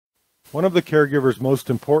One of the caregiver's most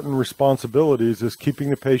important responsibilities is keeping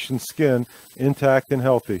the patient's skin intact and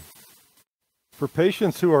healthy. For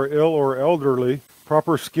patients who are ill or elderly,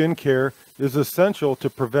 proper skin care is essential to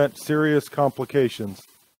prevent serious complications.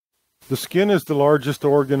 The skin is the largest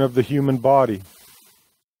organ of the human body.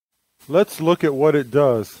 Let's look at what it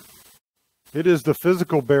does. It is the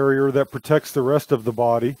physical barrier that protects the rest of the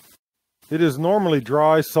body. It is normally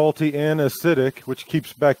dry, salty, and acidic, which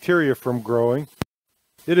keeps bacteria from growing.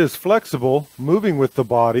 It is flexible, moving with the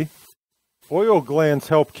body. Oil glands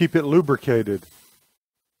help keep it lubricated.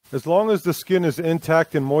 As long as the skin is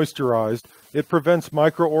intact and moisturized, it prevents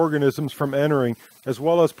microorganisms from entering, as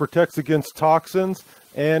well as protects against toxins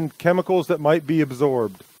and chemicals that might be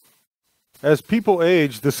absorbed. As people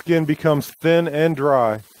age, the skin becomes thin and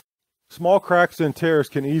dry. Small cracks and tears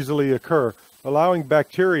can easily occur, allowing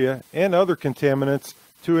bacteria and other contaminants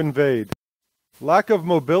to invade. Lack of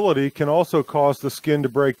mobility can also cause the skin to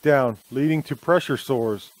break down, leading to pressure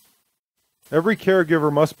sores. Every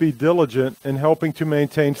caregiver must be diligent in helping to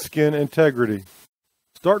maintain skin integrity.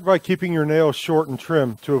 Start by keeping your nails short and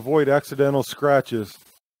trimmed to avoid accidental scratches.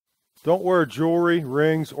 Don't wear jewelry,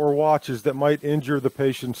 rings, or watches that might injure the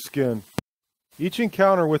patient's skin. Each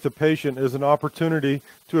encounter with the patient is an opportunity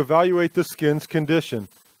to evaluate the skin's condition.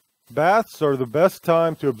 Baths are the best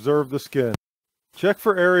time to observe the skin. Check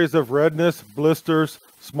for areas of redness, blisters,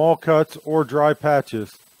 small cuts, or dry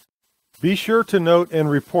patches. Be sure to note and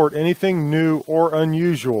report anything new or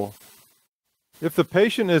unusual. If the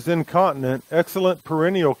patient is incontinent, excellent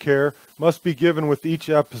perineal care must be given with each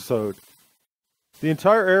episode. The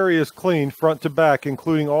entire area is cleaned front to back,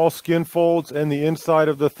 including all skin folds and the inside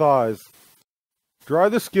of the thighs. Dry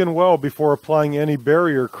the skin well before applying any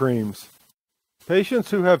barrier creams.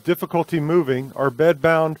 Patients who have difficulty moving, are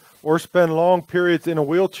bedbound, or spend long periods in a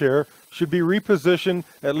wheelchair should be repositioned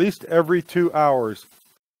at least every 2 hours.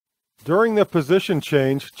 During the position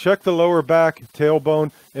change, check the lower back,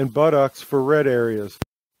 tailbone, and buttocks for red areas.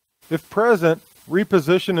 If present,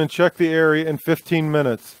 reposition and check the area in 15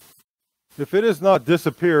 minutes. If it has not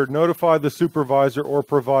disappeared, notify the supervisor or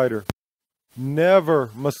provider.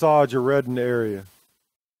 Never massage a reddened area.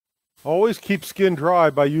 Always keep skin dry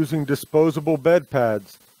by using disposable bed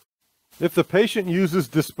pads. If the patient uses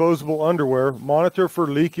disposable underwear, monitor for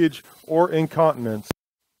leakage or incontinence.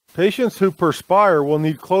 Patients who perspire will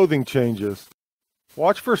need clothing changes.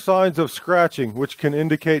 Watch for signs of scratching, which can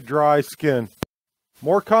indicate dry skin.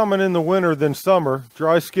 More common in the winter than summer,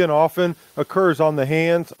 dry skin often occurs on the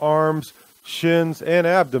hands, arms, shins, and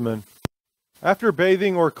abdomen. After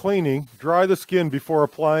bathing or cleaning, dry the skin before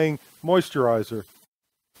applying moisturizer.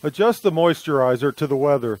 Adjust the moisturizer to the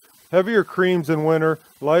weather. Heavier creams in winter,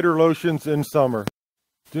 lighter lotions in summer.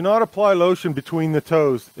 Do not apply lotion between the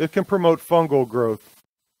toes. It can promote fungal growth.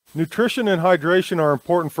 Nutrition and hydration are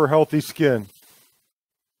important for healthy skin.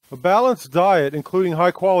 A balanced diet, including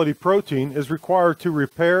high-quality protein, is required to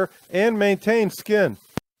repair and maintain skin.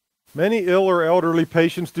 Many ill or elderly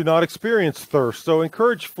patients do not experience thirst, so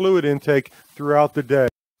encourage fluid intake throughout the day.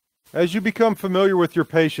 As you become familiar with your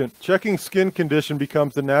patient, checking skin condition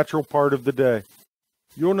becomes a natural part of the day.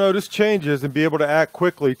 You'll notice changes and be able to act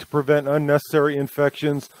quickly to prevent unnecessary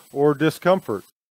infections or discomfort.